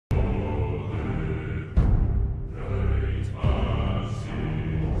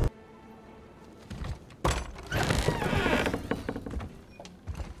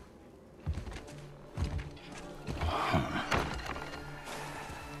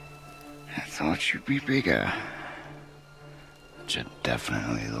I thought you'd be bigger. But you're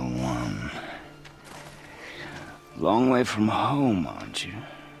definitely the one. Long way from home, aren't you?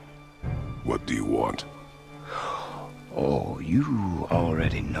 What do you want? Oh, you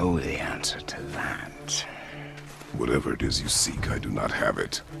already know the answer to that. Whatever it is you seek, I do not have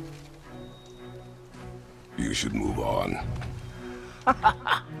it. You should move on.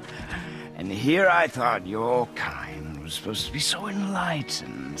 And here I thought your kind was supposed to be so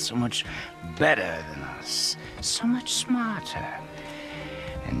enlightened, so much better than us, so much smarter.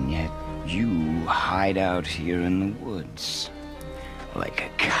 And yet you hide out here in the woods, like a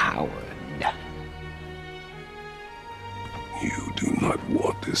coward. You do not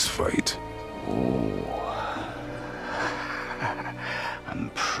want this fight. Oh, I'm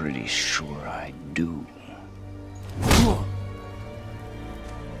pretty sure I do.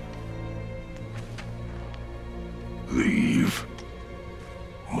 Leave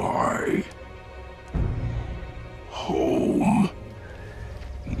my home.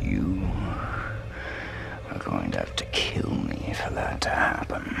 You are going to have to kill me for that to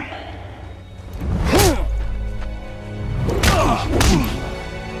happen.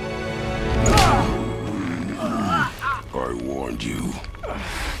 I warned you.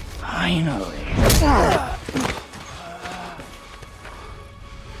 Finally.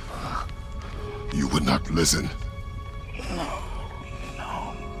 You would not listen. No.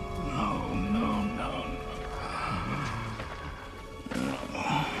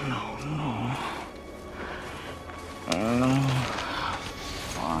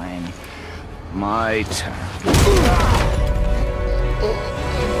 Fine. My turn.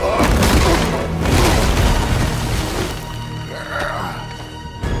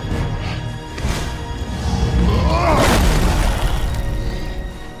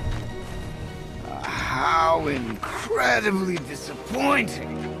 How incredibly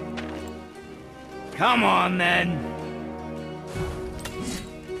disappointing. Come on, then.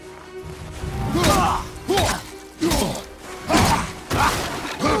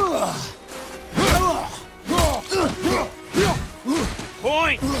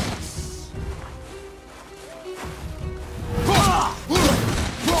 Point!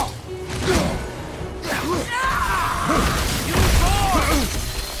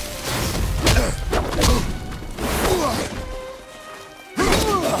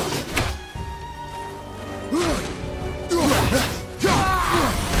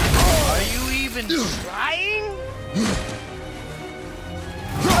 Are you even trying?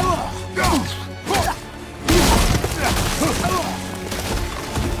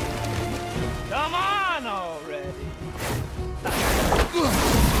 Come on already.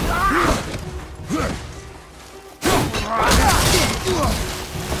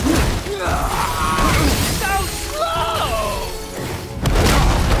 So slow.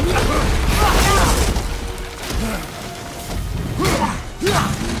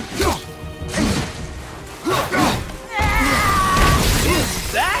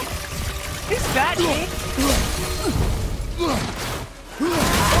 Is that it?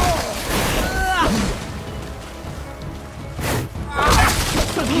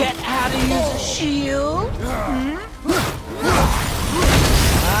 Forget how to use a shield?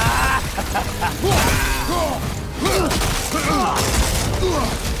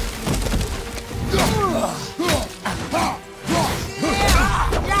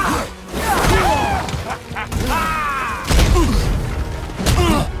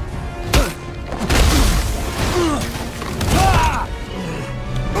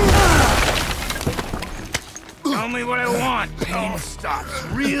 Tell me what I want. Pain stops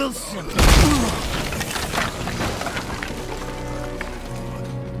real simple.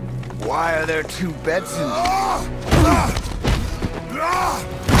 Why are there two beds in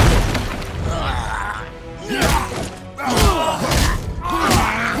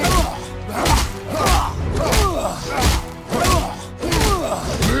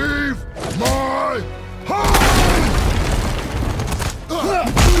Leave my home!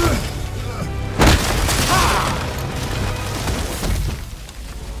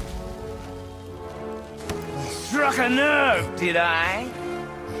 Struck a nerve, did I?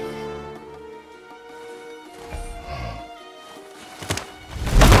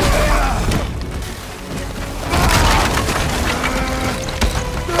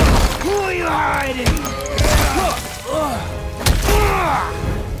 Who are you hiding?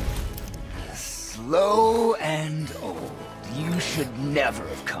 Slow and old. You should never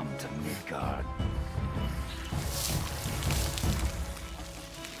have come to Midgard.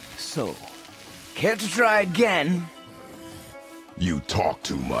 So, care to try again? You talk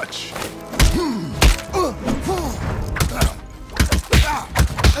too much.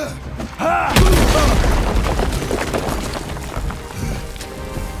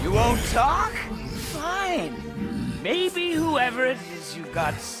 You won't talk? Fine. Maybe whoever it is you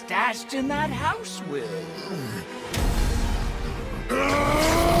got stashed in that house will. Who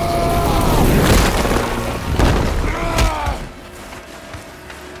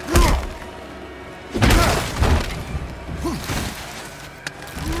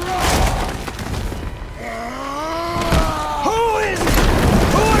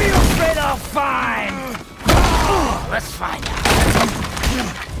are you afraid I'll find? Let's find out.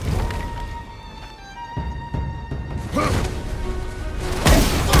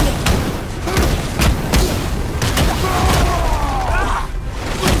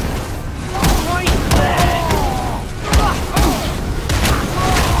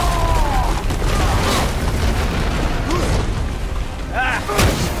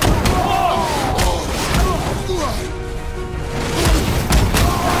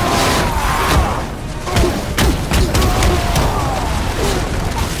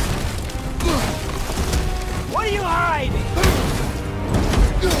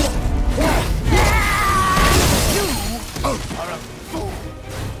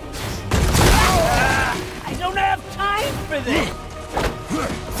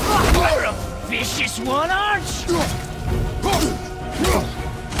 You're a vicious one, aren't you?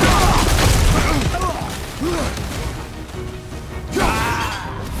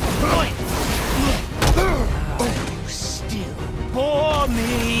 You still bore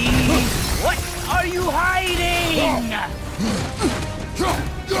me. What are you hiding?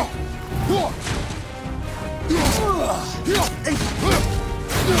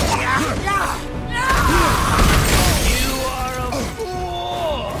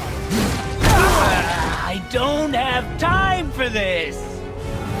 I don't have time for this!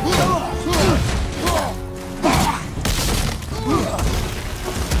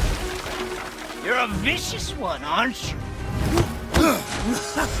 You're a vicious one, aren't you?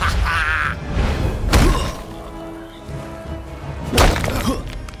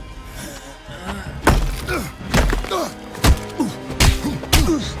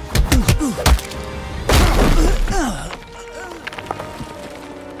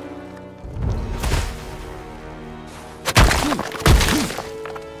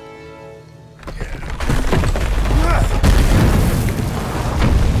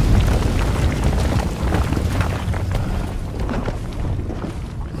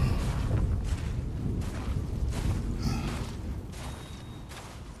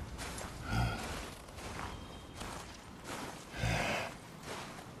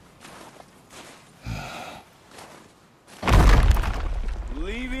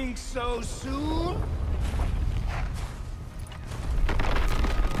 Leaving so soon?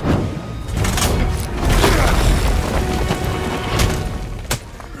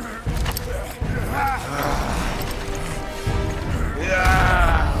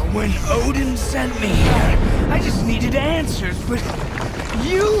 When Odin sent me here, I just needed answers, but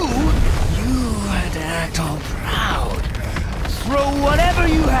you had to act all proud. Throw whatever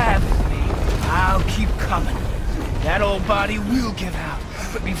you have at me. I'll keep coming. That old body will give out.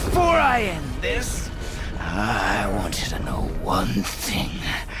 But before I end this, I want you to know one thing.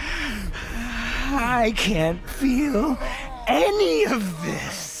 I can't feel any of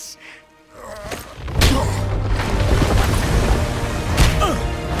this.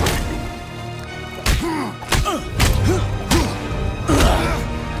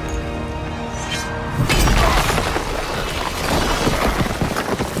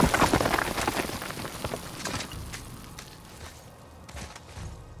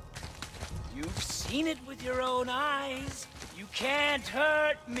 You've seen it with your own eyes. You can't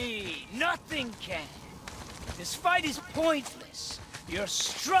hurt me. Nothing can. This fight is pointless. Your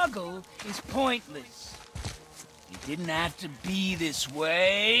struggle is pointless. It didn't have to be this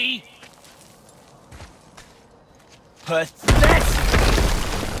way. Pathetic!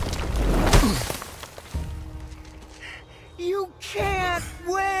 You can't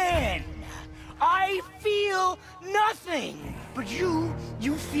win! I feel nothing! But you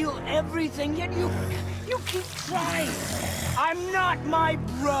feel everything, yet you keep trying. I'm not my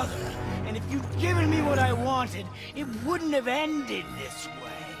brother, and if you'd given me what I wanted, it wouldn't have ended this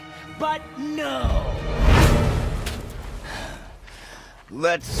way. But no!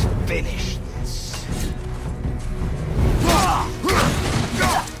 Let's finish this.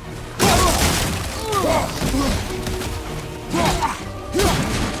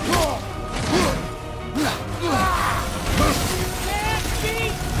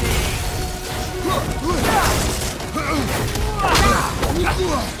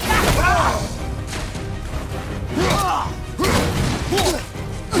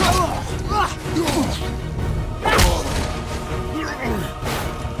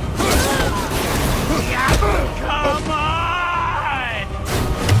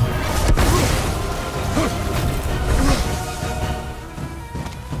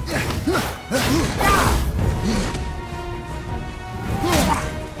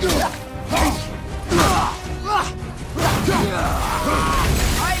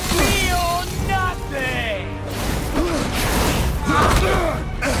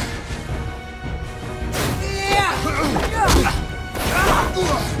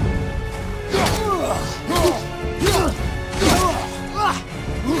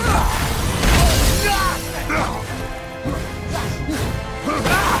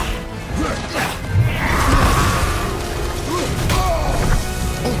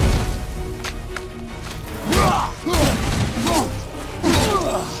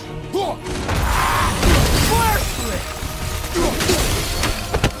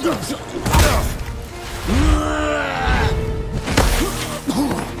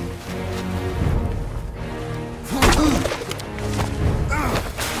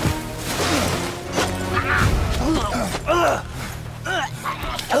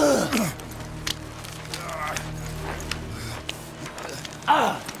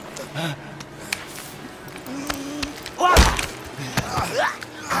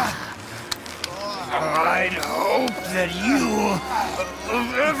 I'd hope that you,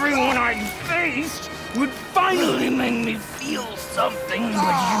 of everyone I faced, would finally make me feel something,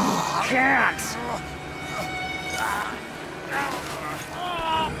 but you can't.